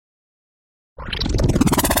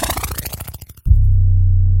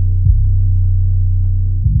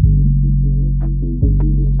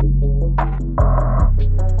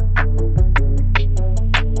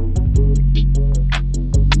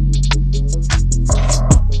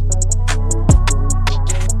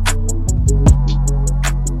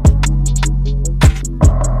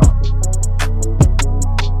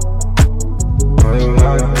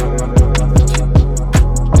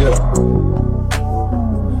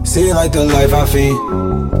Seem like the life I feed.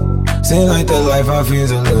 Seems like the life I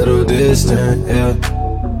feel's a little distant,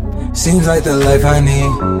 yeah. Seems like the life I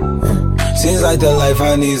need. Seems like the life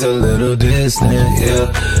I need's a little distant,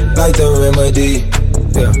 yeah. Like the remedy,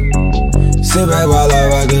 yeah. Sit back while I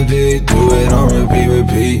rock the beat. Do it on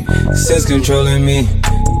repeat. Sense controlling me,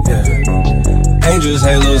 yeah. Angels,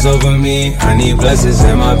 halos over me. I need blessings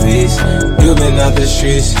in my peace. You've been out the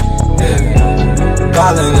streets, yeah.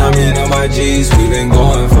 Ballin', I'm in on my G's. We been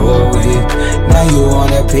going for a week. Now you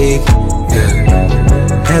wanna peek,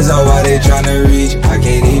 yeah. Hands out while they tryna reach. I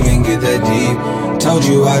can't even get that deep. Told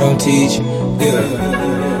you I don't teach,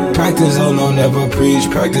 yeah. Practice, oh no, never preach.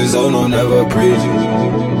 Practice, oh no, never preach.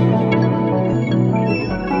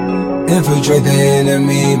 Infiltrate the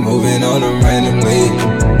enemy, moving on them randomly.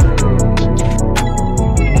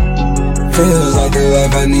 Feels like the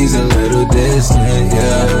life I need's a little distant,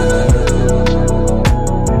 yeah.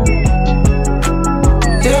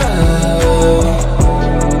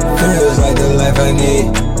 Feels like the life I need,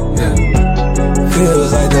 yeah.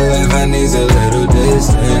 Feels like the life I need's a little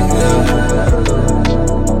distant, yeah.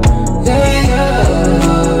 Yeah, yeah.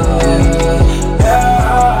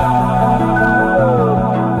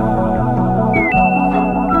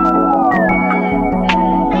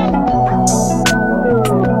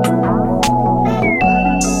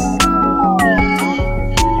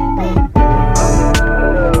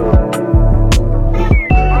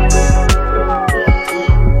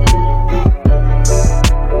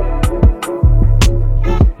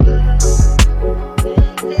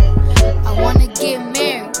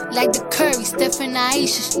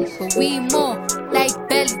 But we more like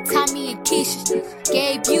Belly, Tommy, and Keisha.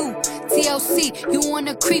 Gave you TLC, you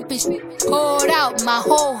wanna creep and poured out my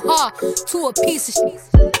whole heart to a piece of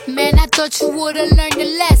shit. Man, I thought you would've learned a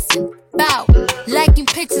lesson about liking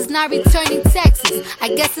pictures, not returning texts. I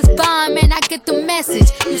guess it's fine, man, I get the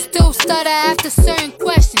message. You still stutter after certain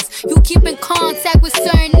questions. You keep in contact with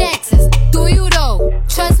certain exes. Do you though?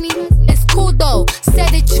 Trust me, it's cool though. Said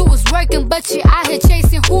that you was working, but you out here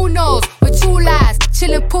chasing who knows. With true lies,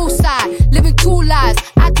 chilling poolside, living two lives.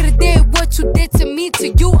 I could've did what you did to me, to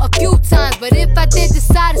you a few times. But if I did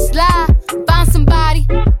decide to slide, find somebody,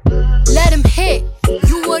 let him hit,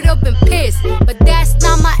 you would've been pissed. But that's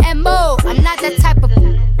not my MO, I'm not that type of.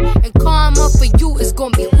 And karma for you is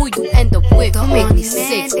gonna be who you end up with. Don't make me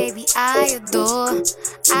sick. Baby, I adore.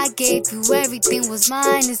 I gave you everything, was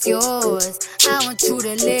mine is yours. I want you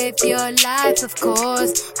to live your life, of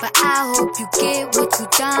course, but I hope you get what you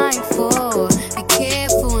dying for. Be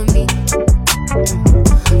careful with me.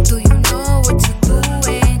 Do you know what you're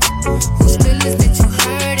doing? Whose feelings that you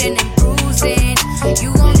hurting and bruising? You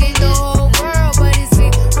gon' get the whole world, but it's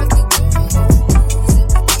it.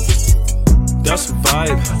 That's a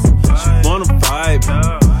vibe. She wanna vibe.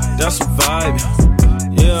 That's a vibe.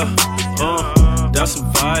 Yeah. That's a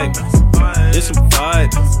vibe. It's a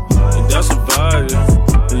vibe. And that's a vibe.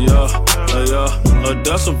 Yeah.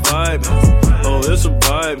 That's a vibe. Oh, it's a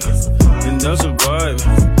vibe. And that's a vibe.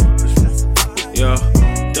 Yeah.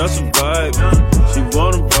 That's a vibe. She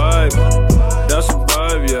wanna vibe. That's a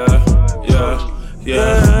vibe. Yeah.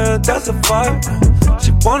 Yeah, that's a vibe.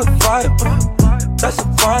 She wanna vibe. That's a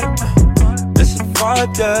vibe. It's a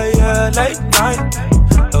vibe, yeah. Late night.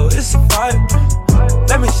 Oh, it's a vibe.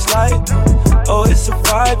 Let me slide. Oh, it's a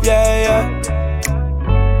vibe, yeah.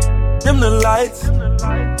 Dim the lights.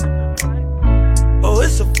 Oh,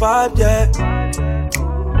 it's a vibe, yeah.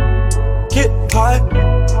 Get high.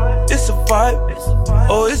 It's a vibe.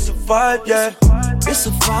 Oh, it's a vibe, yeah. It's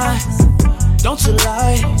a vibe. Don't you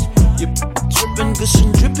lie. You're dripping,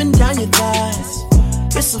 gushing, dripping down your thighs.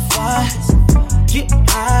 It's a vibe. Get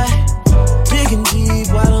high. Digging deep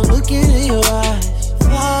while I'm looking in your eyes.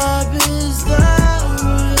 Vibe is the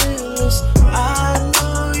realest. I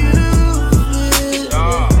know you feel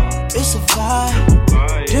it. It's a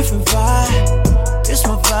vibe, different vibe. It's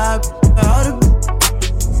my vibe.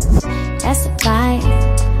 That's a vibe.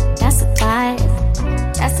 That's a vibe.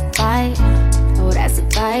 That's a vibe. Oh, that's a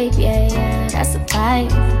vibe. Yeah. That's a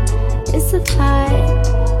vibe. It's a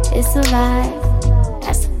vibe. It's a vibe.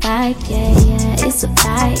 That's a vibe. Yeah. It's a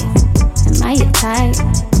vibe. Am I your type?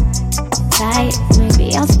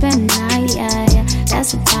 Maybe I'll spend the night, yeah.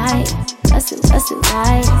 That's a vibe, what's it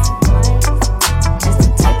like? That's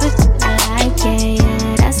the type of shit I like,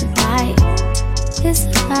 yeah. That's a vibe, it's a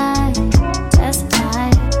vibe, that's a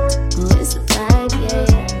vibe. Oh, it's a vibe, yeah.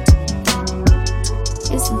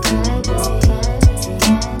 It's a vibe,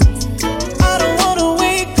 yeah. I don't wanna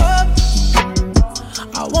wake up.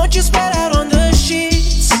 I want you spread out on the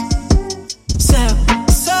sheets. Sound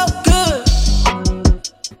so good.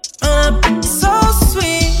 So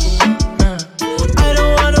sweet. I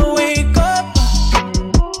don't wanna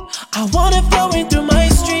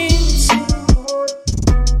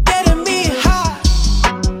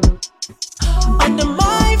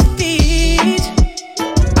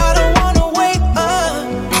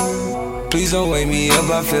Please don't wake me up,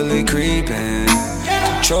 I feel it creeping.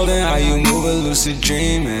 Controlling how you move, a lucid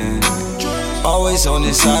dreaming. Always on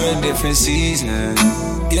this side of different seasons.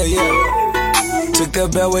 Yeah, yeah. Took the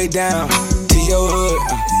beltway down to your hood.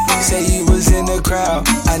 Say you was in the crowd,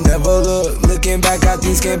 I never looked. Looking back, how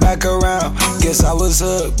things came back around. Guess I was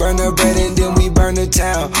hooked. Burn the bread and then we burn the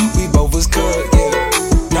town. We both was cooked, yeah.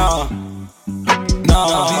 Nah,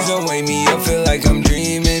 please don't wake me up, feel like I'm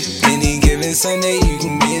dreaming. Any given Sunday, you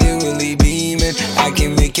can get it really beaming. I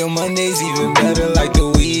can make your Mondays even better like the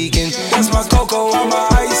weekend. That's my cocoa, I'm my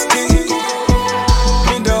iced tea.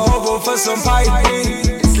 In the hobo for some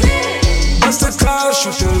piping. Bust the clouds,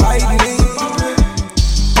 shoot the lightning.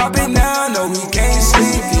 Pop it now, no we can't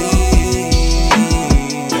sleep.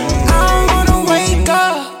 I don't wanna wake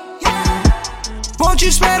up. Won't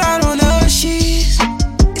you spread out on the sheets?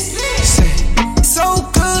 So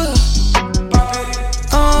good,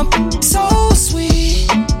 so sweet.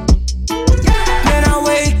 Then I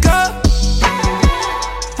wake up,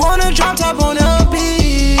 wanna drop top on the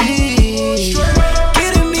beach,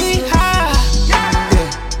 getting me high,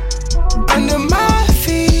 yeah, under my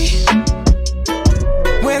feet.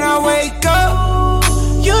 When I wake up,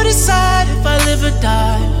 you decide if I live or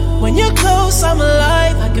die. When you're close, I'm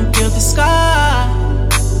alive, I can feel the sky.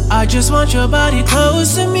 I just want your body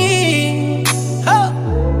close to me.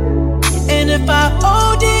 And if I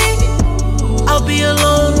OD, I'll be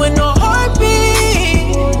alone with no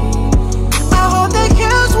heartbeat. I hold the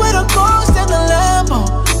hills with a ghost and a Lambo,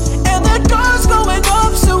 and the doors going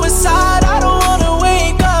up, suicide. I don't wanna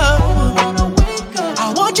wake up.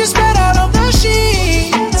 I want you spread out on the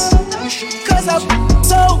sheets, cause I'm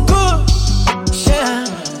so good. Yeah,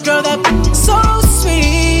 girl, that so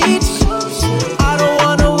sweet. I don't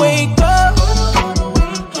wanna wake up.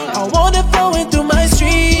 I want it flowing through my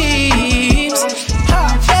streets.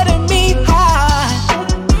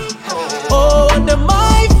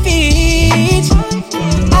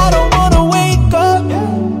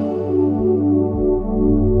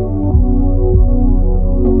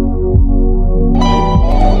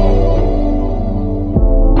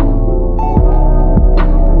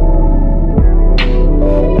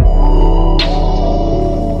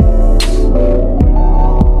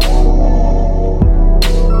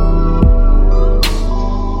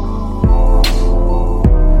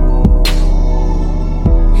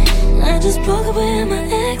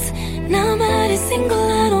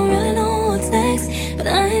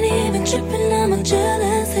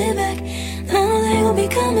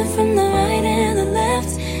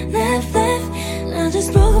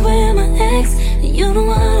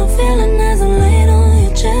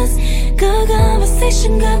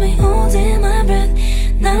 Got me holding my breath.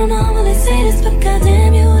 I don't normally say this, but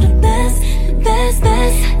goddamn, you the best, best.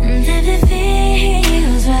 And if it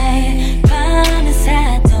feels right, promise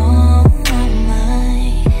I don't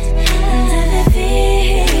mind. And if it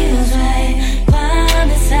feels right,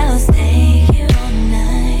 promise I'll stay here all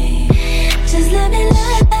night. Just let me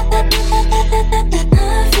love you.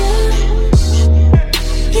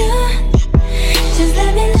 Just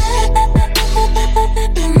let me love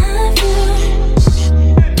you.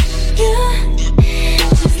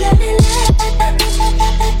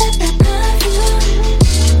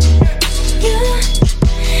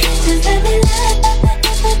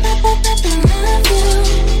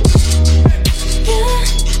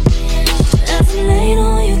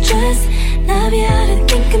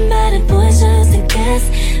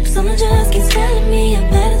 Someone just keeps telling me I'm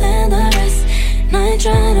better than the rest. And I ain't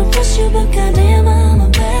trying to push you, but goddamn, I'm a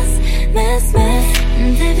mess.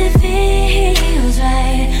 And if it feels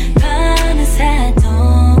right, promise I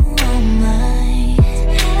don't mind.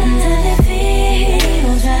 And if it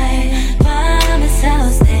feels right, promise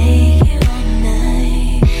I'll stay here all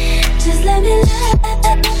night. Just let me love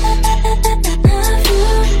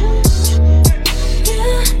you.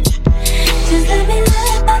 Just let me love.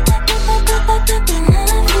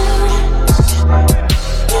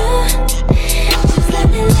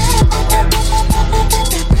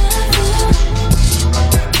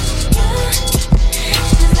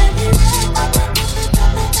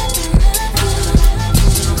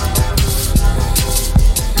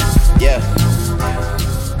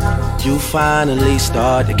 You finally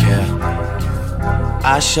start to care.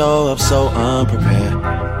 I show up so unprepared.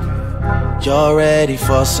 You're ready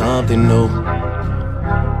for something new.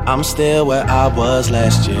 I'm still where I was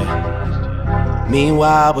last year.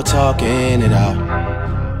 Meanwhile, we're talking it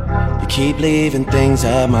out. You keep leaving things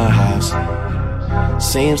at my house.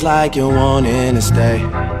 Seems like you're wanting to stay,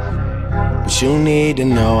 but you need to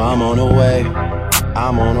know I'm on the way.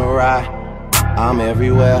 I'm on a ride, I'm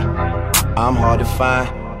everywhere. I'm hard to find,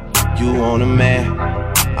 you want a man.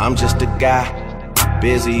 I'm just a guy,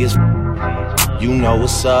 busy as you know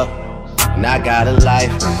what's up. And I got a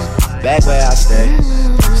life, back where I stay.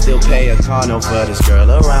 Still pay a car note for this girl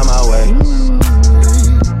around my way.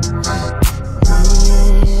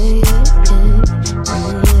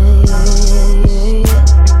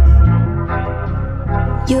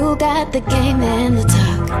 You got the game and the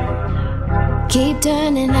talk. Keep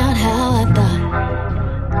turning out how I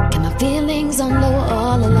thought. Got my feelings on low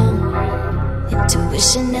all along.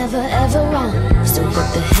 Intuition never ever wrong. So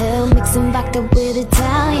what the hell, mixing vodka with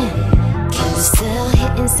Italian. Carousel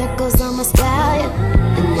hitting circles on my stallion.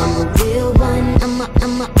 And I'm a real one, I'm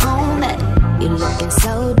a own that. You looking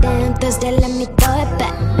so damn thirsty, let me throw it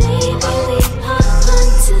back. Maybe we are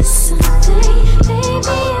onto something.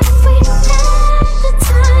 Maybe if we had the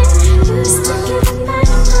time, you still give my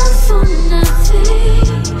love for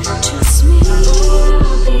nothing. Trust me,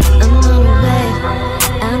 I'm on the way,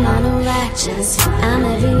 I'm on a ride. I'm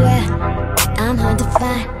everywhere, I'm hard to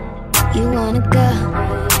find. You wanna go,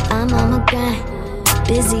 I'm on my grind.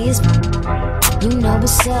 Busy as you know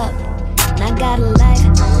what's up. And I got a life,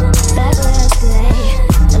 back where I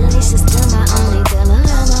stay. Alicia's still my only girl around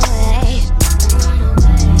my way.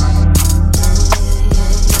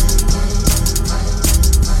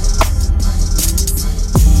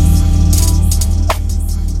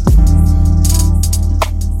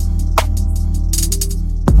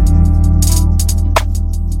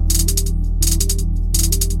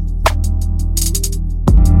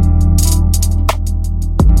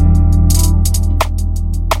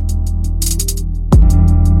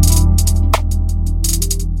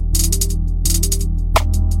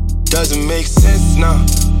 Doesn't make sense now.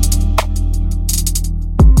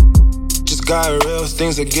 Just got real,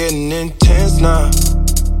 things are getting intense now.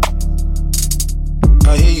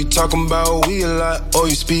 I hear you talking about we a lot. Oh,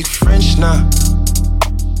 you speak French now.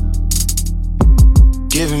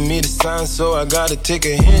 Giving me the sign, so I gotta take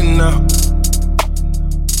a hint now.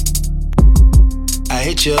 I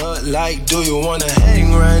hit you up like, do you wanna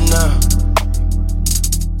hang right now?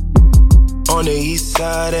 On the east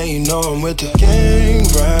side, and you know I'm with the gang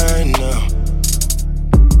right now.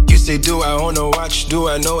 You say, do I own a watch? Do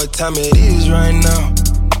I know what time it is right now?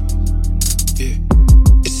 Yeah.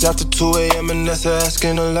 It's after 2 a.m. and that's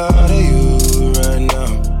asking a lot of you right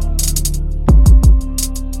now.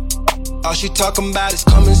 All she talking about is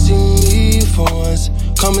come and see me for once.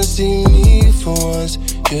 Come and see me for once.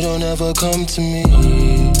 You don't ever come to me.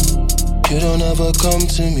 You don't ever come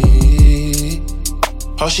to me.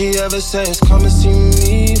 All she ever says is come and see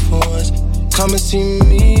me for once. Come and see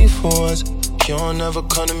me for once. You don't ever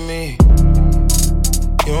come to me.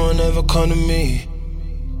 You don't ever come to me.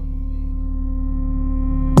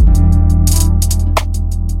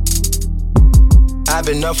 I've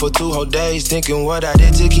been up for 2 whole days thinking what I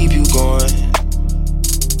did to keep you going.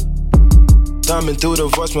 Thumbing through the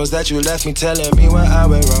voicemails that you left me, telling me where I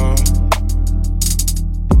went wrong.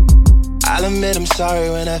 I'll admit I'm sorry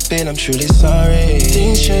when I feel I'm truly sorry.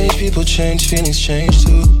 Things change, people change, feelings change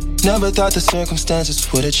too. Never thought the circumstances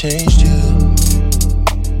would have changed you.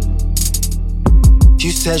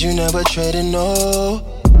 You said you never traded, no.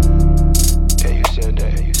 Yeah, you said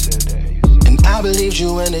that, you said that, you said that. And I believed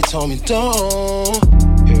you when they told me don't.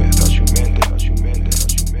 Yeah, I thought you meant it, thought you meant it,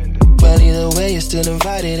 thought you meant it. Well, either way, you're still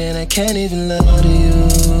invited and I can't even lie to you.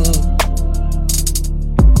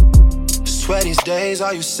 Swear these days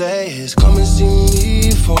all you say is come and see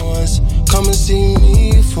me for once. Come and see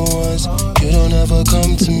me for once. You don't ever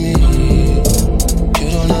come to me. You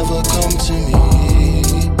don't ever come to me.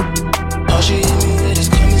 All she hit me with is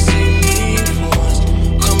come and see me for once.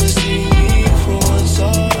 Come and see me for once. Oh,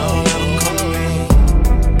 y'all never come to me.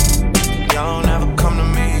 Y'all never come to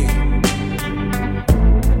me.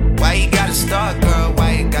 Why you gotta start, girl?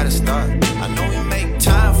 Why you gotta start? I know we make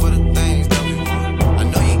time for the things that we want. I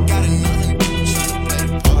know you got another trying to play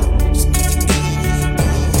the part.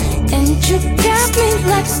 And you got me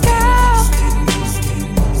like, girl,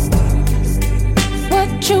 what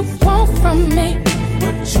you want from me?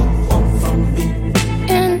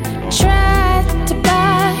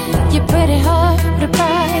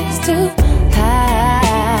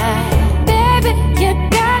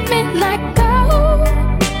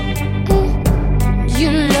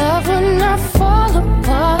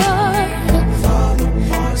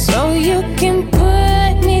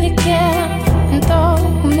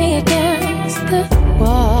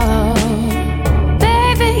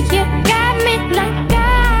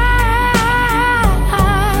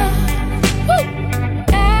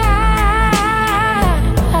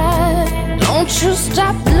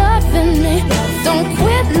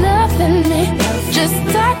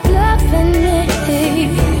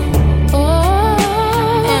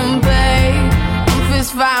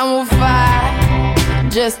 I will fight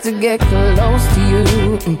just to get close to you.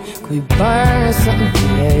 Could we burn something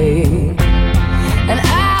today? And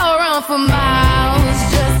I'll run for miles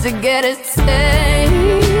just to get a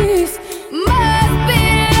taste. Must be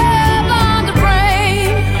love on the brain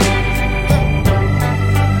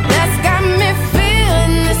that's got me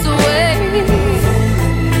feeling this way.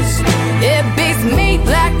 It beats me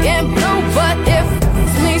black and blue, but it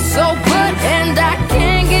feels me so good, and I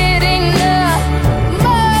can't get enough.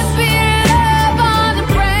 Must be love on the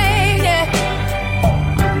brain, yeah.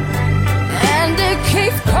 And it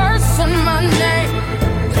keeps cursing my name.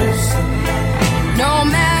 No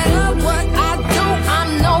matter what I do, I'm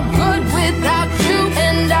no good without you,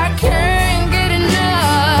 and I can't get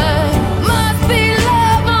enough. Must be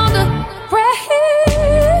love on the brain.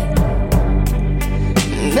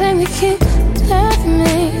 Baby, keep loving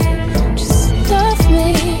me, just love me,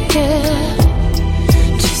 yeah.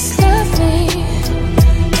 Just love me.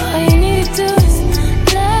 All you need to do is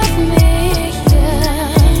love me,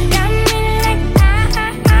 yeah. Got me like ow.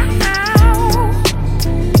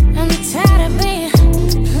 I'm tired of being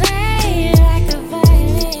played like a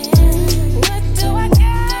violin. What do I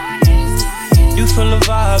got? You feel the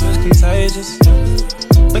vibe is contagious.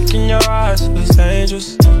 Look in your eyes, it's dangerous.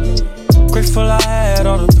 Grateful I had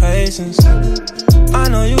all the patience. I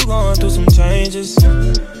know you going through some changes.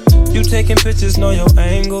 You taking pictures, know your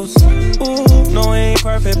angles. Ooh, no, it ain't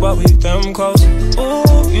perfect, but we them close.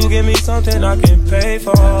 Ooh, you give me something I can pay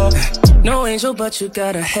for. No angel, but you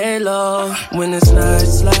got a halo. When it's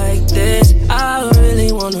nights like this, I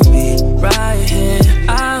really wanna be right here.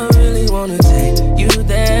 I really wanna take you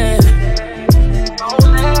there.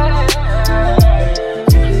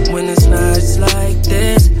 When it's nights like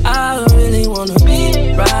this, I really wanna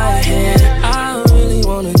be right here. I really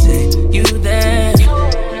wanna take you there.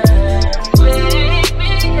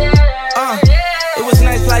 It was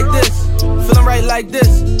nights like this, feeling right like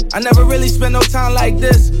this. I never really spent no time like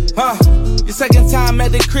this, Your second time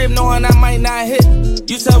at the crib, knowing I might not hit.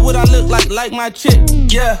 You said what I look like my chick,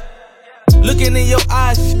 yeah. Looking in your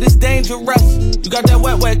eyes, this dangerous. You got that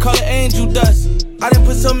wet, call it angel dust. I done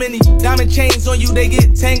put so many diamond chains on you, they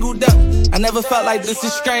get tangled up. I never felt like this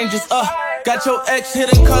is strangers, Got your ex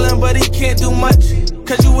hitting calling, but he can't do much.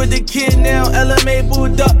 Cause you with the kid now, LMA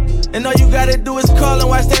booed up. And all you gotta do is call and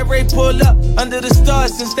watch that Ray pull up. Under the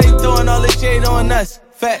stars since they throwing all the shade on us.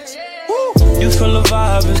 Facts. Woo. You feel the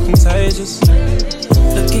vibe is contagious.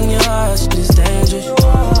 Look in your eyes, it's dangerous.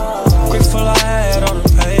 Grateful I had all the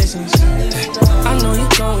patience. I know you're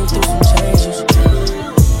going through some changes.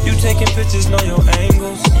 You taking pictures, know your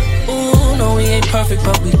angles. Ooh, no, we ain't perfect,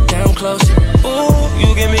 but we damn close. Ooh,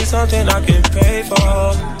 you give me something I can pay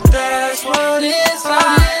for. That's what it's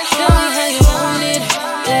like. Show me how you want it,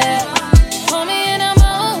 yeah. Call me and I'm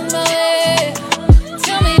on my way.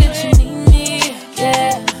 Tell me that you need me,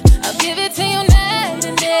 yeah. I'll give it to you night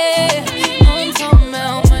and day. I'm talking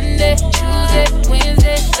about Monday, Tuesday,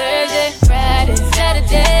 Wednesday, Thursday, Friday,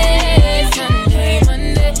 Saturday, Sunday,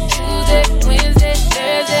 Monday, Tuesday, Wednesday,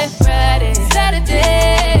 Thursday, Friday,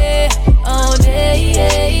 Saturday, all day,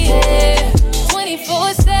 yeah, yeah.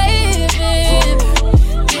 24/7,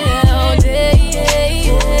 yeah, all day, yeah,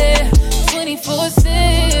 yeah. 24/7.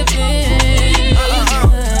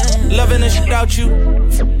 Loving the shit out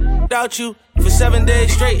you for 7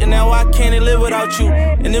 days straight, and now I can't live without you.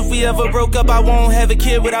 And if we ever broke up, I won't have a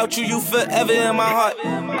kid without you. You forever in my heart.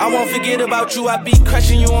 I won't forget about you. I be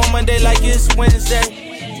crushing you on Monday like it's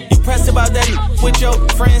Wednesday. You pressed about that what your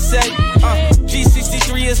friends say.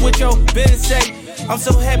 G63 is what your business say. I'm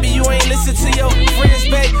so happy you ain't listen to your friends,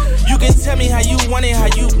 babe. You can tell me how you want it, how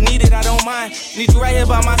you need it, I don't mind. Need you right here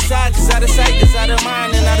by my side, cause out of sight is out of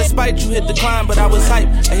mind. And out of spite, you hit the climb, but I was hype.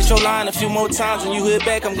 I hit your line a few more times, when you hit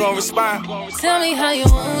back, I'm gonna respond. Tell me how you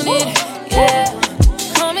want it, yeah.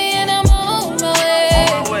 Call me and I'm on my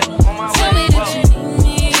way. Tell me that you need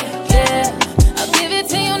me, yeah. I'll give it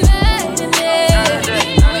to you night and day.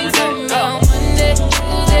 I'm talking about Monday,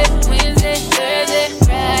 Tuesday, Wednesday, Thursday,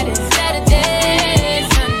 Friday, Saturday,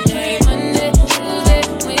 Sunday, Monday, Tuesday,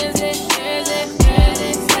 Wednesday, Thursday,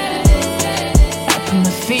 Friday, Saturday. I put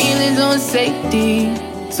my feelings on safety,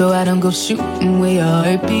 so I don't go shooting where your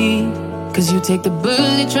heart beat. Cause you take the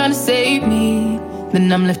bullet trying to save me,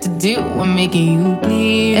 then I'm left to deal with making you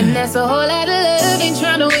bleed. And that's a whole lot of love, ain't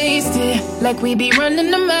trying to waste it. Like we be running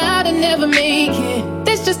them out and never make it.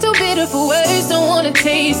 That's just too bitter for words, don't wanna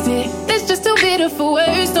taste it. That's just too bitter for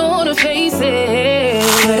words, don't wanna face it.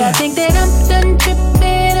 But I think that I'm done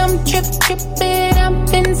tripping, I'm tripping. I've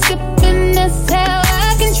been sipping, that's how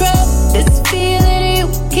I control this feeling you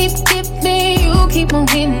keep giving. You keep on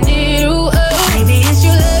hitting it, ooh, oh. Maybe it's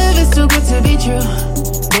your love, it's too good to be true.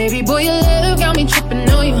 Baby boy, your love got me tripping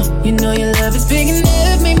on you. You know your love is big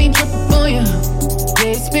enough, make me trip on you.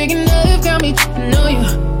 Yeah, it's big enough, got me tripping on you.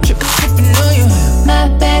 Tripping on you. My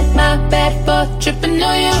bad for tripping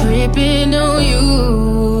on you. Tripping on you.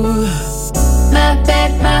 My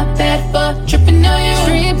bad for tripping on you.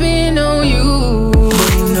 Tripping on you. Boy,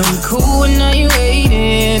 you know I'm cool when now you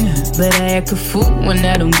waiting, but I act a fool when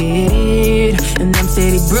I don't get it. And I'm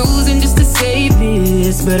steady bruising just to save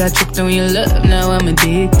this, but I tripped on your love, now I'm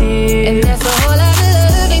addicted. And that's a whole lot of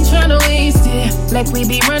love, ain't tryna waste it. Like we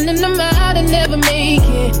be running them out and never make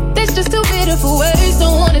it. That's just too bitter for words,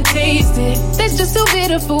 don't wanna taste it. That's just too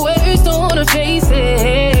bitter for words, don't wanna face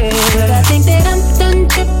it. But I think that I'm done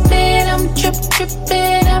tripping, I'm tripping.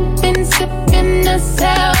 I've been sipping, that's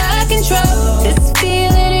how I control this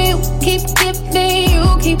feeling you keep giving,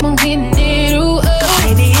 you keep on hitting it, ooh, oh.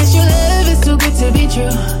 Maybe it's your love, it's too good to be true.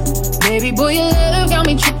 Baby boy, your love got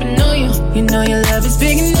me tripping on you. You know your love is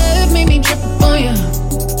big enough, make me trip on you.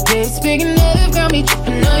 Yeah, it's big enough, got me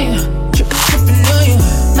tripping on you. Tripping on you.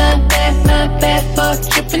 My bad for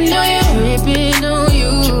tripping on you. Tripping on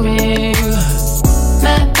you.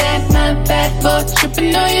 My bad for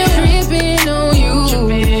tripping on you. Tripping on you.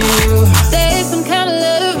 There's some kind of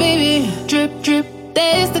love, baby. Drip.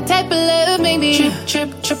 There's the type of love, maybe.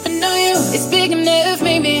 Tripping on you. It's big enough,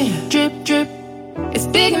 maybe. Drip. It's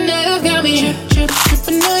big enough, got me.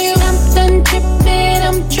 Tripping on you. I'm done tripping,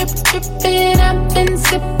 I'm tripping. I've been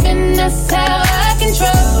sipping, that's how I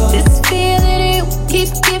control this feeling you keep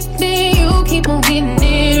giving, you keep on getting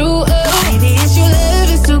it, ooh, oh. Maybe it's your love,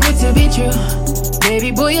 it's too good to be true.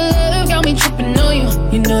 Baby boy, your love got me tripping on you.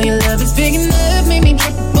 You know your love is big enough, make me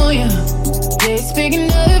trip on you. Yeah, it's big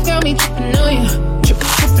enough, got me tripping on you.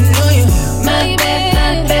 Tripping on you. My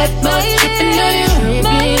bad for tripping on you.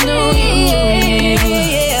 Tripping on you.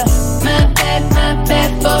 Yeah. My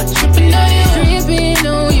bad for tripping on you. Tripping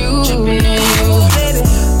on you. Baby.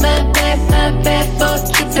 My bad for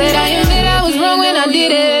tripping on you. Said I admit I was wrong when I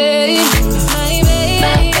did it.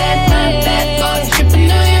 My bad for tripping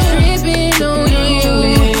on you. Tripping on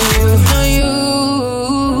you.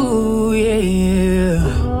 Yeah.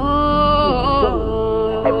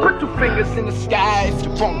 Hey, put two fingers in the sky if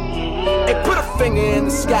you want it. Hey, put a finger in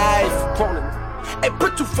the sky if you want it. Hey,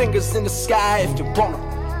 put two fingers in the sky if you want it.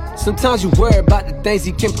 Sometimes you worry about the things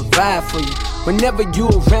he can provide for you. Whenever you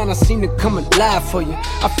around, I seem to come alive for you.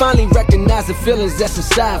 I finally recognize the feelings that's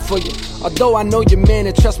inside for you. Although I know your man,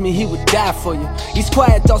 and trust me, he would die for you. These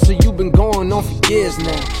quiet thoughts of you been going on for years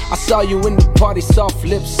now. I saw you in the party, soft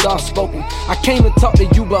lips, soft spoken. I came to talk to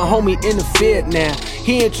you, but homie interfered now.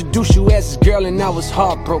 He introduced you as his girl and I was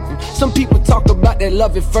heartbroken. Some people talk about that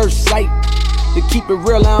love at first sight. To keep it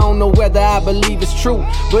real, I don't know whether I believe it's true.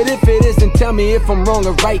 But if it is, then tell me if I'm wrong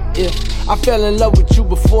or right. If I fell in love with you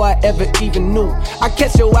before I ever even knew. I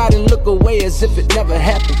catch your eye and look away as if it never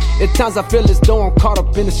happened. At times I feel as though I'm caught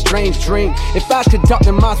up in a strange dream. If I could talk,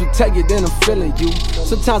 then minds would tell you, then I'm feeling you.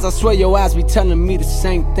 Sometimes I swear your eyes be telling me the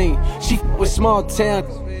same thing. She with small town,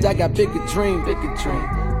 I got bigger dream.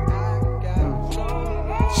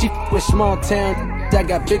 She with small town, I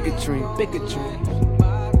got bigger dream.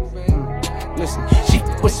 Listen, she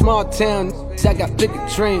with small town, I got bigger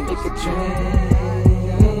dream.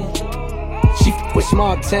 She with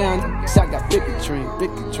small town, I got bigger dream.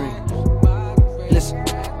 Listen.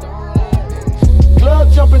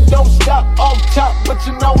 Club jumping, don't stop off top, but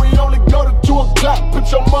you know we only go to 2 o'clock.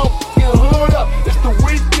 Put your motherfucking hood up, it's the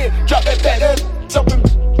weekend. Drop that up and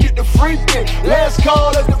get the freaking. Last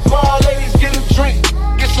call at the bar, ladies, get a drink.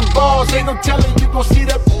 Get some balls, ain't no telling you gon' see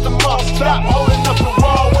that tomorrow. Stop holding up the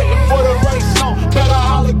wall, waiting for the race on. Better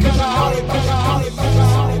holler.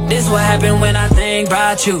 This what happen when I think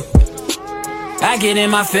about you. I get in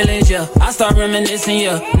my feelings, yeah. I start reminiscing,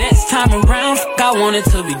 yeah. Next time around, I want it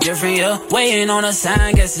to be different, yeah. Waiting on a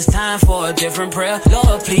sign, guess it's time for a different prayer.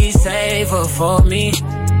 Lord, please save her for me.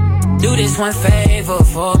 Do this one favor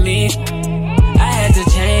for me. I had to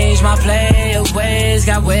change my play of ways,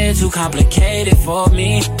 got way too complicated for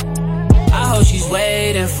me. I hope she's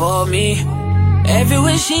waiting for me.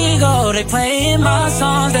 Everywhere she go, they playing my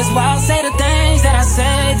songs. That's why I say the things that I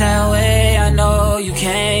say that way. I know you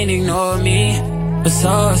can't ignore me, but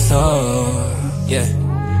yeah.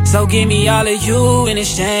 So give me all of you in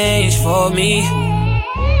exchange for me.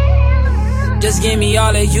 Just give me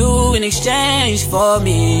all of you in exchange for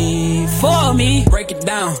me. Break it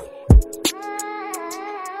down.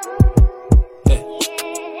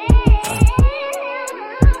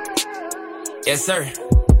 Yes, sir.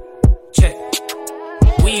 Check.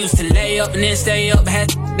 We used to lay up and then stay up,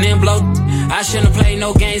 had then blow. I shouldn't have played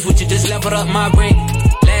no games with you, just leveled up my brain.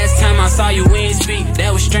 Last time I saw you, we ain't speak,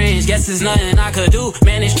 that was strange. Guess there's nothing I could do,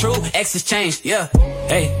 man, it's true. Exes changed, yeah.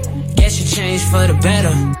 Hey, guess you changed for the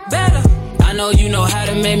better. I know you know how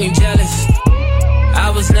to make me jealous.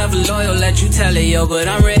 I was never loyal, let you tell it, yo. But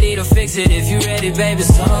I'm ready to fix it if you ready, baby.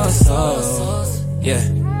 Yeah.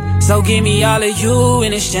 So give me all of you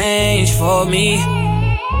in exchange for me.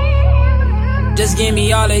 Just give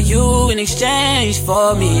me all of you in exchange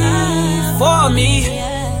for me. For me.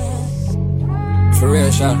 For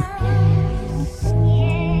real, shout.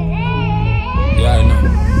 Yeah, I know.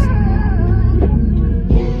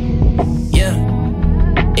 Yeah.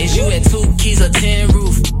 Is you at 2 keys or 10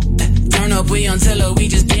 roof? Turn up with Young Teller, we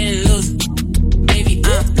just getting loose. Baby,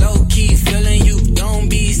 I'm low-key feeling you. Don't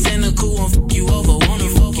be cynical and fuck you over. Wanna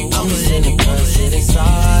fuck you over. Sitting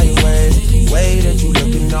sideways, way that you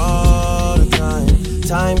looking all the time.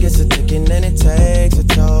 Time gets a ticking and it takes a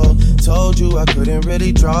toll. Told you I couldn't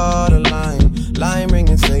really draw the line. Line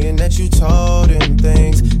ringing saying that you told him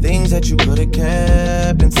things that you could've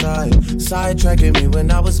kept inside. Sidetracking me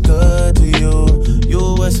when I was good to you.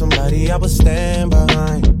 You were somebody I would stand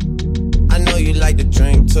behind. I know you like to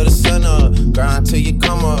drink till the sun up, grind till you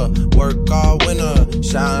come up, work all winter,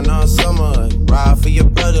 shine all summer, ride for your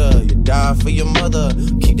brother, you die for your mother,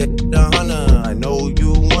 keep that 100. I know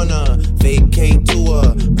you wanna vacate to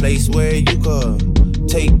a place where you could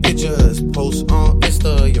take pictures, post on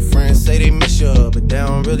Insta. Your friends say they miss you, but they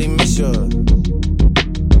don't really miss you.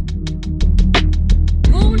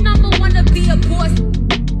 Rule number 1 to be a boss.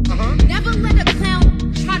 Never let a clown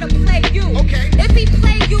try to play you. Okay. If he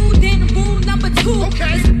play you, then rule number 2.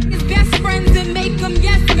 Okay. His best friends and make them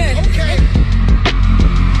yes men. Okay.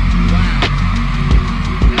 Wow.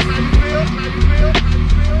 That's how you feel?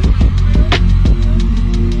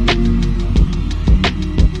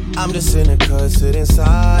 I'm just in the cut, sitting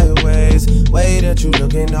sideways. Way that you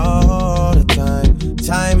looking all the time.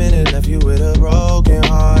 Timing and left you with a broken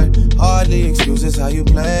heart. Hardly excuses how you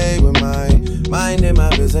play with mine. Minding my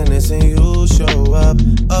business and you show up.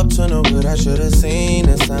 Up to no good, I should've seen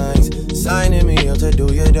the signs. Signing me up to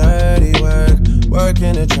do your dirty work.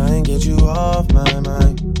 Working to try and get you off my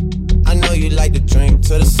mind. I know you like to drink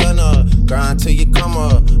till the sun up, grind till you come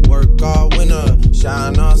up, work all winter,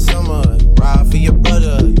 shine all summer, ride for your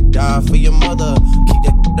brother, you die for your mother, keep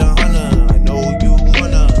that 100. I know you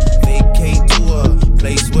wanna vacate to a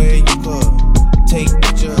place where you could take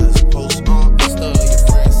pictures, post on Insta. Your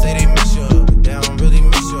friends say they miss you, but they don't really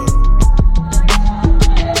miss you.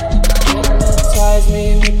 Hypnotize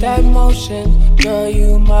me with that motion, girl,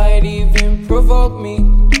 you might even provoke me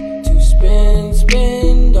to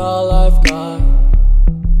spend all I've got.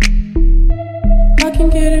 I can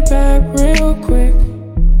get it back real quick,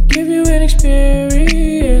 give you an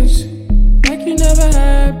experience like you never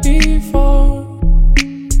had before.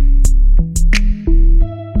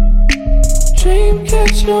 Dream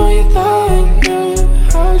catch on your thigh, yeah.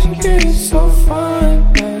 How'd you get it so fine,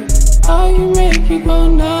 yeah? I can make you go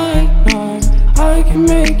night-night, I can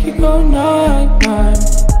make you go night-night.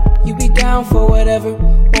 You be down for whatever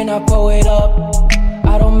when I pull it up,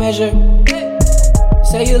 I don't measure.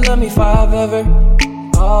 Say you love me forever,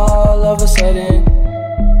 all of a sudden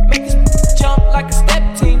make this jump like a step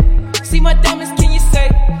team. See my diamonds, can you say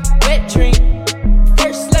wet dream?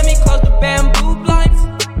 First let me close the bamboo blinds.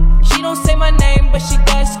 She don't say my name, but she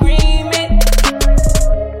does scream it.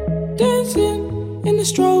 Dancing in the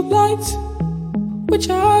strobe lights with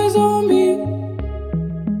your eyes on me.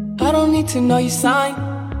 I don't need to know your sign.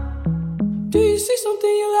 Do you see something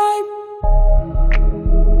you like?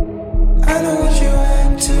 I know what you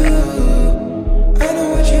into. I know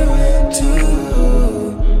what you into.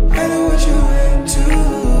 I know what you into.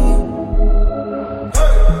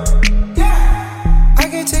 I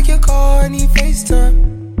can take your call, I need FaceTime.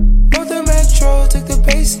 Rode the metro, took the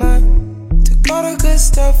baseline. Took all the good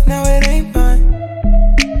stuff, now it ain't mine.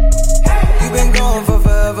 You been gone for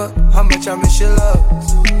forever. How much I miss your love,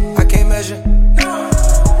 I can't measure.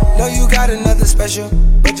 Know you got another special,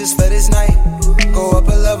 but just for this night, go up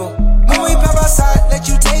a level. When we pop outside, let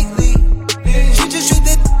you take lead. She just treat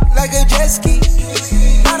it like a jet ski.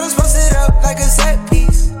 Models posted up like a set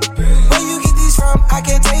piece. Where you get these from? I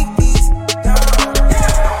can't take these.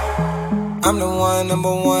 I'm the one,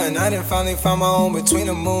 number one. I done finally found my own between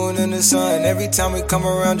the moon and the sun. Every time we come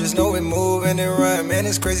around, just know we move and then run. Man,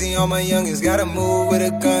 it's crazy, all my youngins gotta move with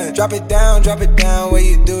a gun. Drop it down, where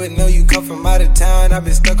you do it. Know you come from out of town. I've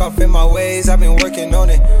been stuck off in my ways, I've been working on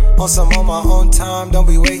it. On my own time, don't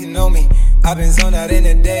be waiting on me. I've been zoned out in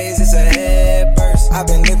the days, it's a head burst. I've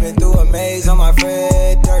been living through a maze on my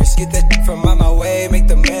Fred Durst. Get that from out my way, make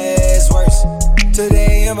the mess worse. To the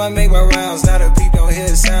AM I make my rounds. Now the peep don't hear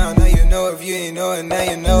the sound. Now you know if you ain't know it, now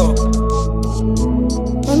you know.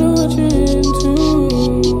 I know what you're into.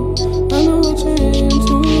 I know what you're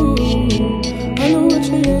into. I know what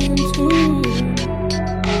you're into.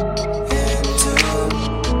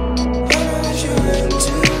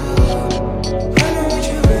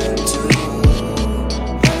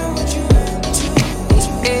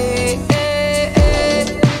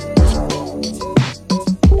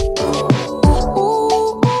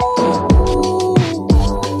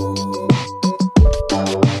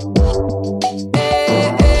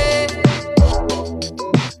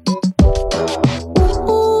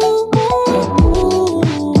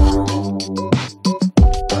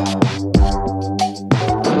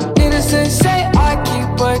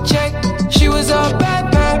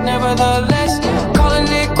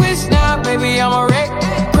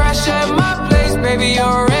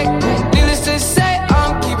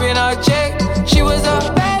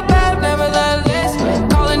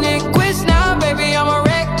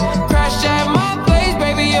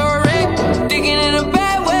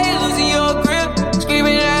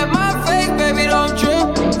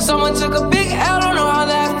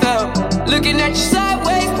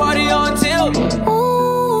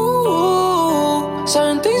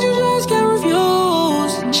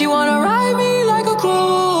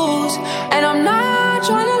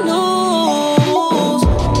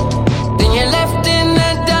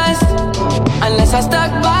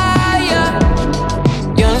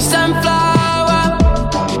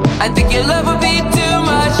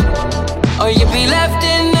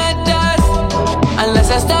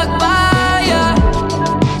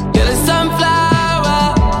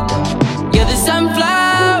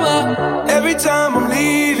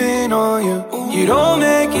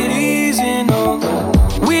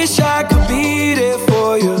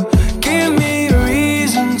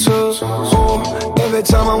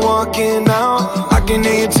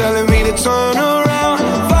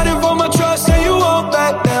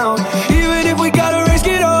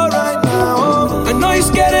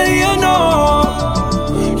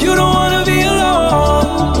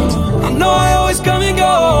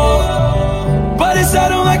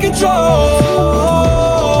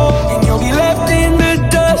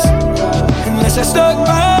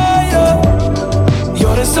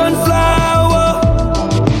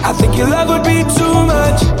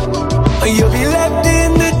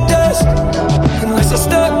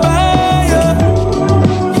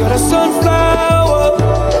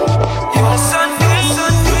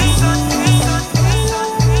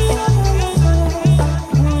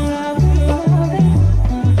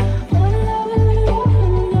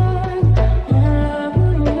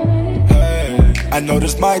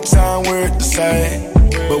 My time, we're the same.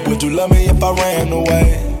 But would you love me if I ran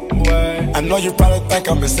away? I know you probably think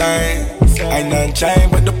I'm insane. Ain't nothing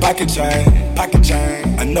changed but the pocket chain.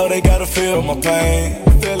 I know they gotta feel my pain.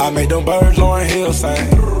 I made them birds Lauryn Hill sing.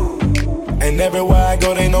 And everywhere I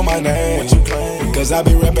go they know my name. Cause I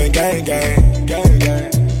be rapping gang gang.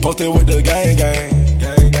 Posted with the gang gang.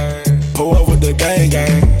 Pull up with the gang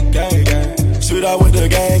gang. Shoot out with the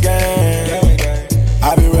gang gang.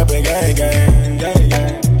 I be rapping gang gang.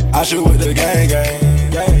 I shoot with the gang gang.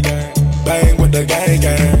 Bang with the gang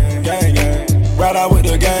gang. Ride out with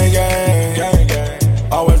the gang gang.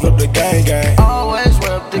 Always rep the gang gang. Always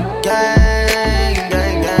rep the gang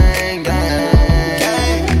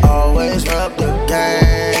gang. Always rep the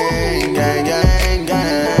gang gang.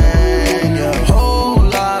 Yeah. Whole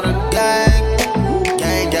lot of gang.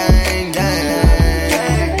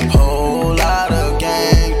 Whole lot of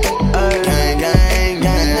gang.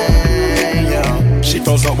 Yeah. She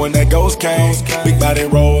froze up when that ghost came. Big body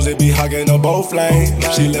rolls, it be hugging her both lanes.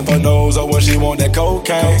 She lift her nose up when she want that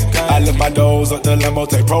cocaine. I lift my nose up the limo,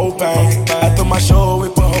 take propane. After my show, we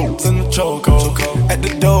put hopes in the choco. At the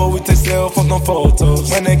door, we take cell phone no photos.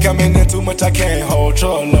 When they coming in too much, I can't hold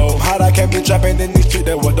trollo. Hot, I can't be trapping in these streets,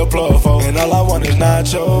 that what the plug for. And all I want is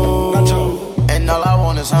nacho. And all I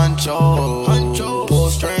want is huncho. Pull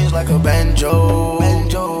strings like a banjo.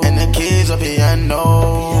 And the kids a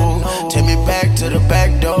piano. Take me back to the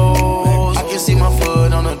back door. I can see my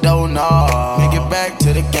foot on the doorknob. Make it back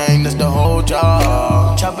to the gang, that's the whole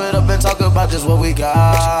job. Chop it up and talk about just what we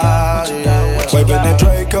got. Waving that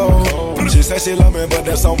Draco. She said she love me, but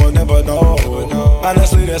that someone never know.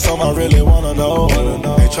 Honestly, that's something I really wanna know.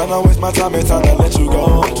 Ain't tryna waste my time, it's time to let you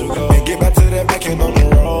go. And get back to that back and on the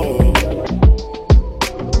road.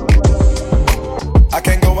 I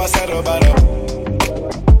can't go outside about it.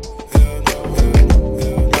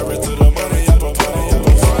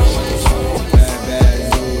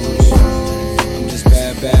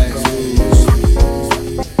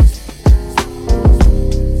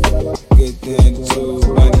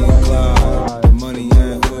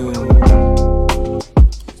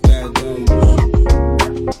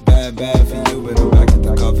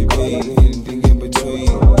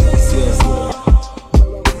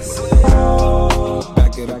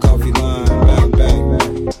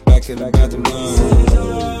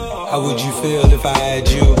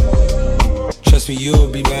 Trust me, you'll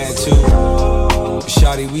be mad too.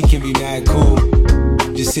 Shawty, we can be mad cool.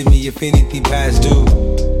 Just hit me if anything past due.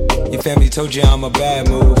 Your family told you I'm a bad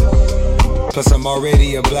move. Plus I'm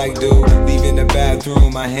already a black dude. Leaving the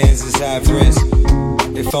bathroom, my hands is half rinsed.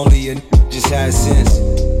 If only a just had sense.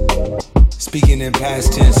 Speaking in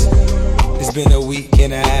past tense. It's been a week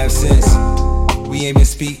and a half since we ain't been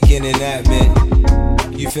speaking in that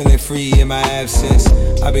minute. You feeling free in my absence.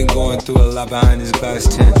 I've been going through a lot behind this glass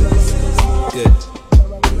tent. Yeah.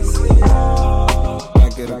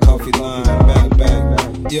 Back at the coffee line, back.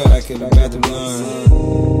 Yeah, back at the bathroom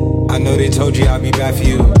line. I know they told you I'll be back for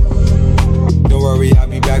you. Don't worry, I'll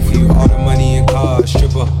be back for you. All the money and cars,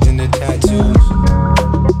 stripper and the tattoos.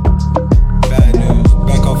 Bad news.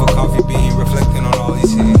 Back off a coffee bean, reflecting on all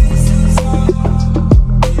these things.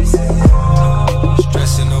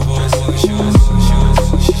 Stressing over shoes.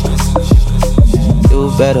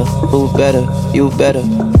 You better, who better, you better.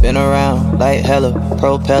 Been around like hella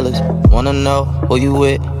propellers. Wanna know who you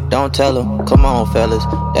with? Don't tell them. Come on, fellas,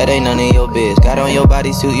 that ain't none of your biz. Got on your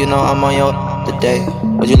bodysuit, you know I'm on your today.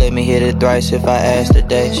 Would you let me hit it thrice if I asked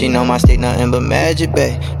today? She know my stick nothing but magic,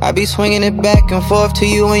 babe. I be swinging it back and forth to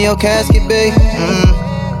you in your casket, babe.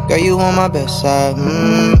 Girl, you on my best side.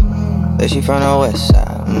 But she from the west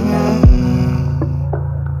side.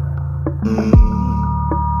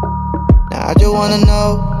 Now I just wanna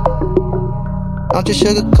know, don't you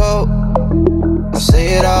sugarcoat. I'll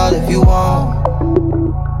say it all if you want.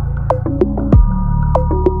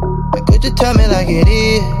 And could you tell me like it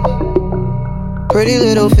is? Pretty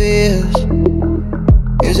little fears,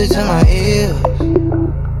 music to my ears.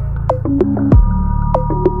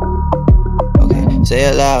 Okay, say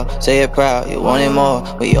it loud, say it proud. You want it more?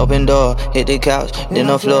 We open door, hit the couch, then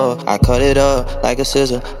the floor. I cut it up like a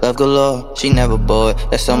scissor, love galore. She never bored,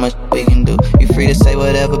 there's so much we can do. You free to say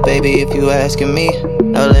whatever, baby, if you asking me.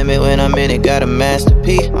 No limit when I'm in it, got a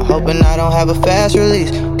masterpiece. I'm hoping I don't have a fast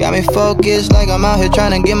release. Got me focused like I'm out here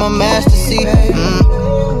trying to get my master seat.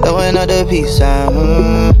 Throwing up the peace sign.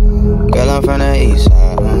 Girl, I'm from the east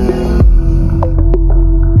side.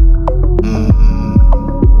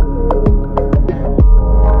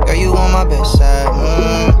 Girl, you on my best side.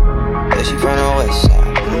 Yeah, she from the west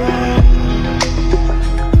side.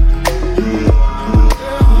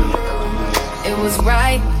 It was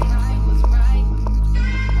right,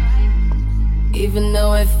 even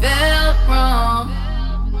though it felt wrong.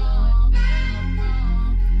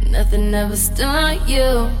 Nothing ever stunned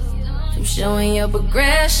you from showing your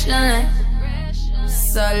progression.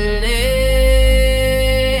 Solid,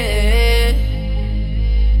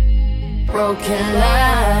 broken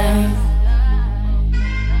line,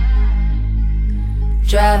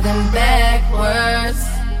 driving backwards,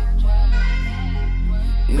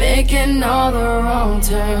 making all the wrong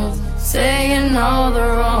turns, saying all the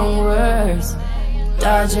wrong words,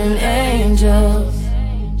 dodging angels.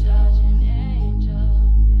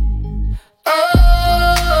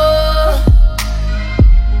 Oh,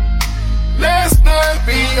 let's not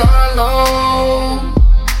be alone.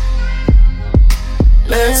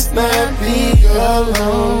 Let's not be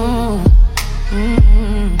alone.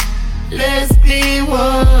 Let's be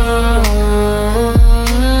one.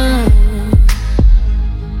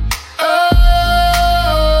 Oh,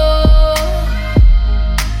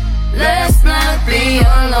 let's not be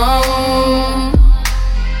alone.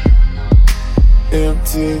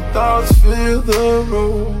 Empty thoughts fill the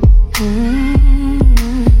room.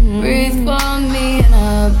 Breathe for me and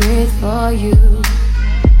I'll breathe for you.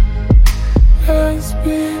 Let's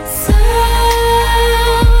be selfish,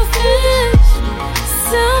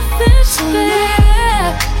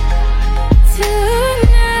 babe.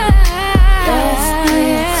 Tonight. Let's be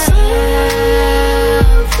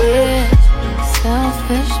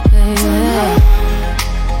selfish, babe.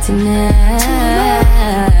 Tonight.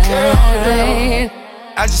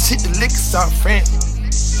 I just hit the liquor store, friend.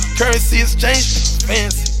 Currency exchange,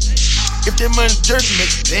 fancy. If that money dirty,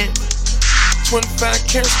 make it dance. 25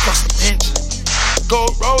 carats across the bench.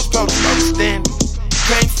 Gold rose powder, understanding.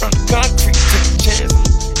 Came from the concrete, took a chance.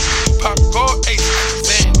 Pop gold, ace,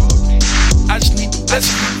 sand. I just need the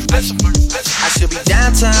blessing. I should be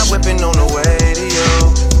downtown whipping on the way to you.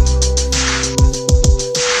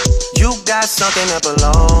 You got something that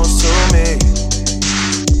belongs to me.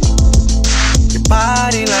 Your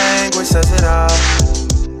body language says it all.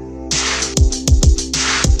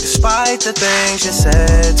 Despite the things you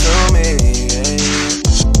said to me,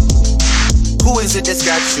 who is it that's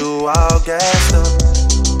got you all gassed up?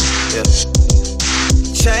 Yeah.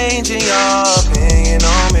 Changing your opinion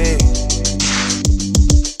on me.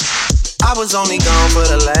 I was only gone for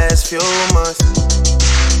the last few months,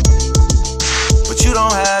 but you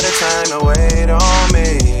don't have the time mind to wait on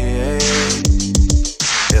me.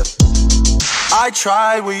 Yeah. I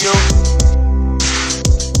tried with you.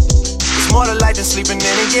 It's more to life than sleeping in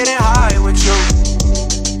and getting high with you.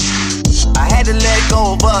 I had to let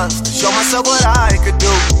go of us to show myself what I could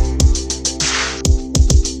do.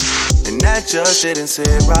 And that just didn't sit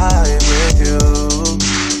right with you.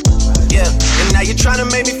 Yeah, and now you're trying to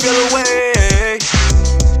make me feel away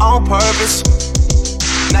on purpose.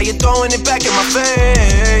 Now you're throwing it back in my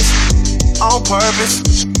face on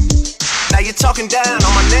purpose. Now you're talking down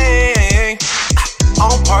on my name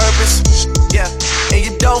on purpose. Yeah, and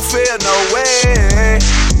you don't feel no way.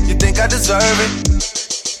 You think I deserve it?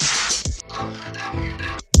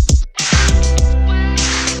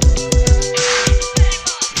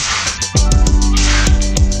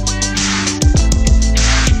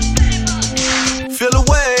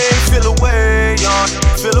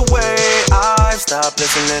 Stop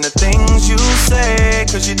listening to things you say,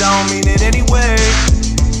 cause you don't mean it anyway.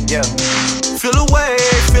 Yeah. Feel away,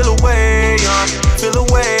 feel away.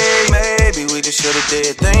 Maybe we just should've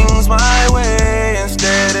did things my way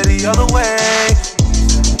instead of the other way.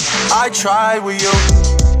 I tried with you.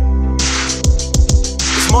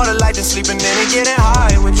 It's more to life than sleeping in and getting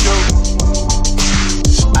high with you.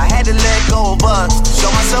 I had to let go of us,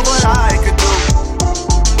 show myself what I could do.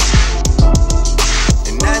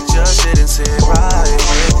 That just didn't sit right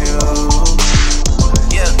with you.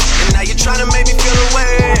 Yeah, and now you're trying to make me feel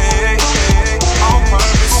away on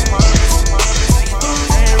purpose.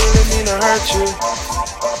 I ain't really mean to hurt you.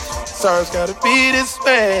 Sorry, it's gotta be this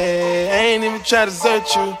way. I ain't even try to desert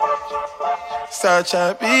you. Sorry,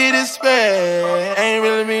 try to be this way. I ain't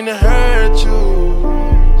really mean to hurt you.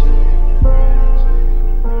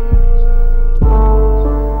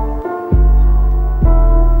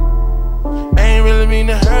 Mean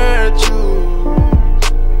to hurt you.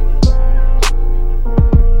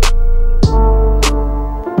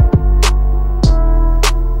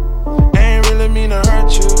 Ain't really mean to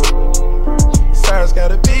hurt you. Sorry, it's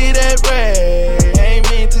gotta be that way. Ain't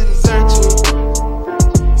mean to desert you.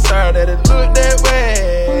 Sorry that it looked that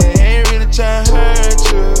way. Ain't really trying to hurt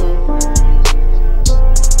you.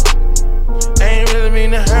 Ain't really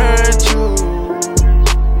mean to hurt you.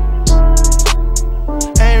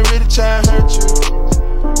 Ain't really trying to hurt you.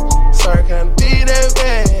 Sorry, can't be that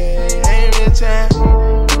way. Ain't really trying.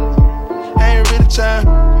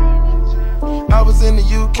 I was in the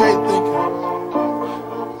UK thinking,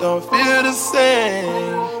 don't feel the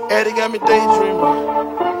same. Eddie got me daydreaming.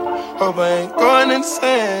 Hope I ain't going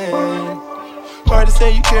insane. Hard to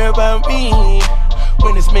say you care about me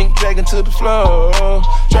when it's mink dragging to the floor.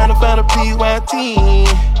 Trying to find a PYT.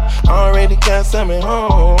 Already got some at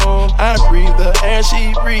home. I breathe the air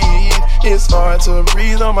she breathes. It's hard to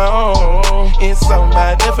breathe on my own. It's something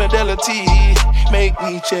about infidelity. Make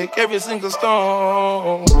me check every single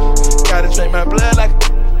stone. Gotta drink my blood like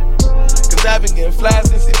cause I've been getting fly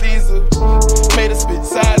since it diesel. Made a spit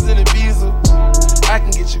size in the diesel. I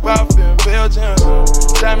can get you out in Belgium.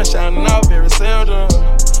 Diamond shining off very seldom.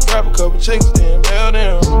 Grab a couple chicks, then bail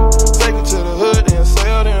them. Take them to the hood, then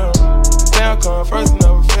sell them. Down come first,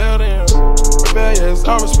 never fail them. Rebellious,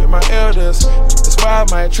 I respect my elders. That's why I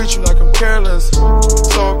might treat you like I'm careless.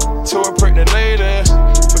 So to a pregnant lady,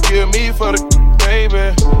 forgive me for the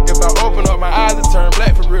baby. If I open up my eyes, it turn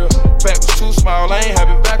black for real. Back was too small, I ain't have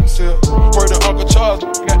it back until. Word to Uncle Charles,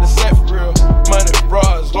 got the set for real. Money,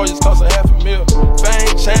 bras, lawyers cost $500,000.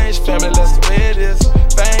 Fame change, family, that's the way it is.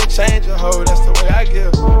 Fame change a hoe, that's the way I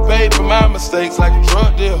give. Pay for my mistakes like a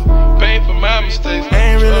drug deal. Pay for my mistakes.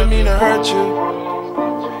 Ain't really mean to hurt you.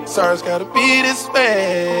 Sorry, it's gotta be this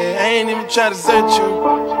way. I ain't even try to desert you.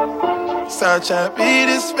 Sorry, try to be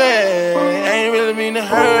this way. I ain't really mean to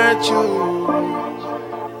hurt you.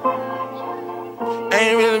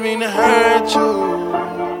 Ain't really mean to hurt you.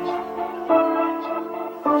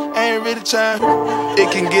 Ain't really trying.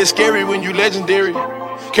 It can get scary when you legendary.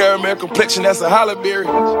 Caramel complexion, that's a hollerberry.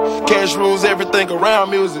 Cash rules everything around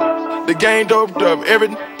music. The game doped up,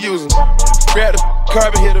 everything using. Grab the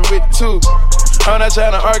carbon, hit it with two. I'm not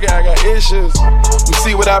trying to argue, I got issues. You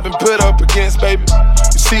see what I've been put up against, baby.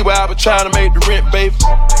 You see why I've been trying to make the rent, baby.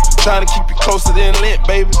 Trying to keep you closer than lint,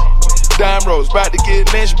 baby. Dime rolls, about to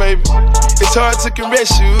get lynched, baby. It's hard to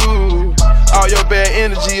caress you. All your bad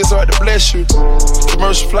energy, it's hard to bless you.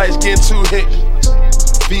 Commercial flights getting too hectic.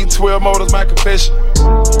 V12 motors, my confession.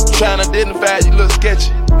 Trying to identify, you look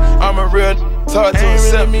sketchy. I'm a real, it's hard to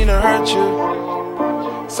accept. I ain't really mean to hurt you.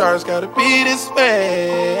 Sorry, it's gotta be this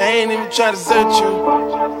way. I ain't even try to desert you.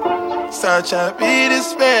 Sorry, try to be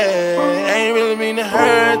this way. I ain't really mean to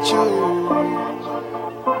hurt you.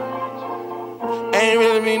 I ain't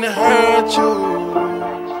really mean to hurt you.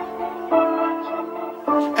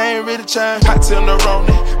 I ain't really trying. Hot till the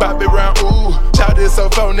Roni, Bobby Brown, ooh. Child is so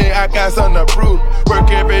phony, I got something to prove.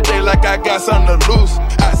 Work every day like I got something to lose.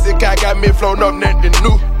 I sick, I got me flown up, nothing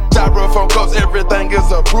new. Styrofoam cups, everything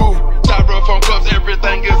is approved. Styrofoam cups,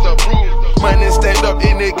 everything is approved. Money stand up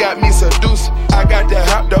and it got me seduced. I got that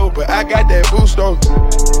hot dough, but I got that boost though.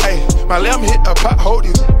 Hey, my lamb hit a pothole,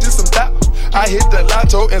 did some top. I hit the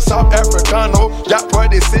lotto in South Africano. Yacht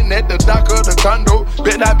party sitting at the dock of the condo.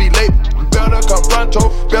 Bet I be late. Better come pronto,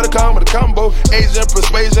 better come with a combo. Asian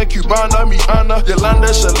persuasion, Cubana, Miana, Yolanda,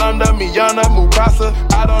 Shalanda, Miana, Mufasa.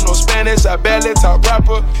 I don't know Spanish, I barely talk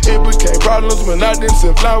proper. It became problems when I didn't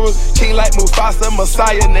send flowers. King like Mufasa,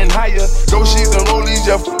 Messiah, and then higher. Doshis and rollies,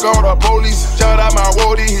 yeah, fuck all the police. Shout out my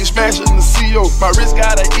roadie, he smashing the CO. My wrist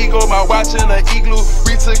got an ego, my watch in an igloo.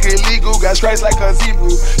 We took it legal, got stripes like a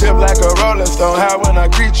zebra. Hip like a rolling stone, high when I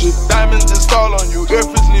greet you. Diamonds just fall on you,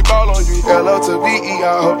 effortlessly ball on you. Hello to VE,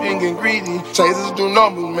 I hope you ain't get greedy. Changes do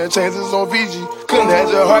numbers, man, changes on Fiji. Couldn't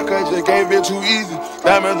have your heart cause you gave it too easy.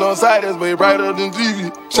 Diamonds on sight is way brighter than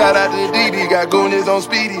TV. Shout out to Didi, got goonies on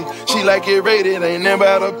Speedy. She like it rated, ain't never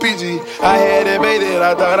out of PG. I had it baited,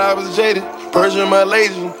 I thought I was jaded. Persian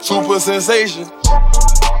Malaysian, super sensation.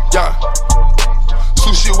 Yeah.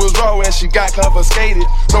 Sushi was raw and she got confiscated.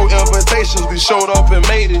 No invitations, we showed up and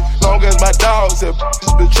made it. Long as my dogs have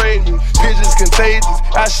betrayed me. Pigeons contagious,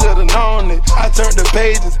 I should've known it. I turned the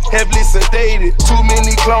pages, heavily sedated. Too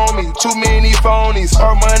many clone me, too many phonies.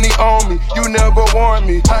 Our money on me, you never warned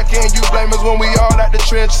me. How can you blame us when we all out the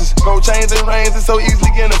trenches? Gold chains and rings and so easily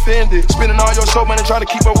getting offended. Spending all your show money trying to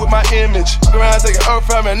keep up with my image. Around taking up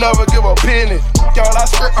from and never give a penny. Y'all, I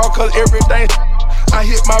skirt all cause everything. I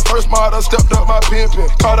hit my first model, stepped up my pimpin'.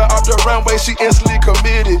 Caught her off the runway, she instantly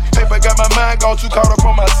committed. Paper got my mind gone, too caught up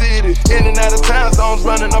on my city. In and out of time zones,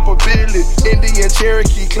 running up a billy. Indian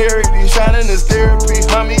Cherokee, clarity, shining is therapy.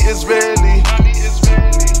 Mommy is ready. Mommy is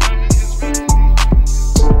ready.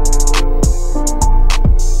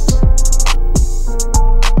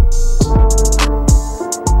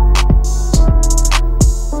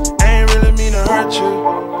 I ain't really mean to hurt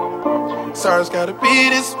you. Sorry, it's gotta be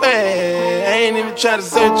this way. I ain't even try to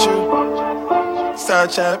search you. Sorry,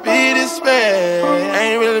 try to be this way. I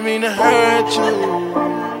ain't really mean to hurt you.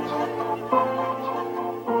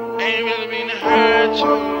 I ain't really mean to hurt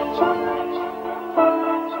you.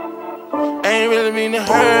 I ain't really mean to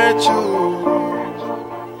hurt you.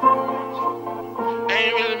 I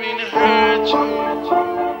ain't really mean to hurt you.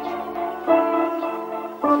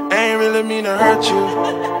 I ain't really mean to hurt you.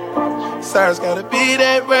 Sorry, it's gotta be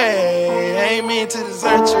that way. I ain't mean to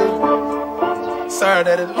desert you. Sorry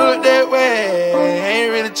that it looked that way. I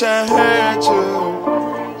ain't really trying to hurt you.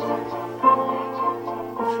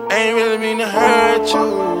 I ain't really mean to hurt you.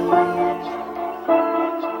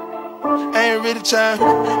 I ain't really trying.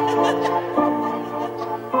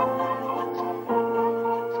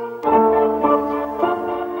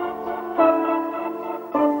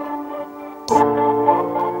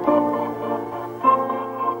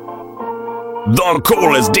 The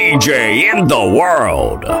coolest DJ in the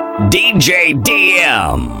world, DJ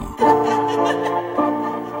DM.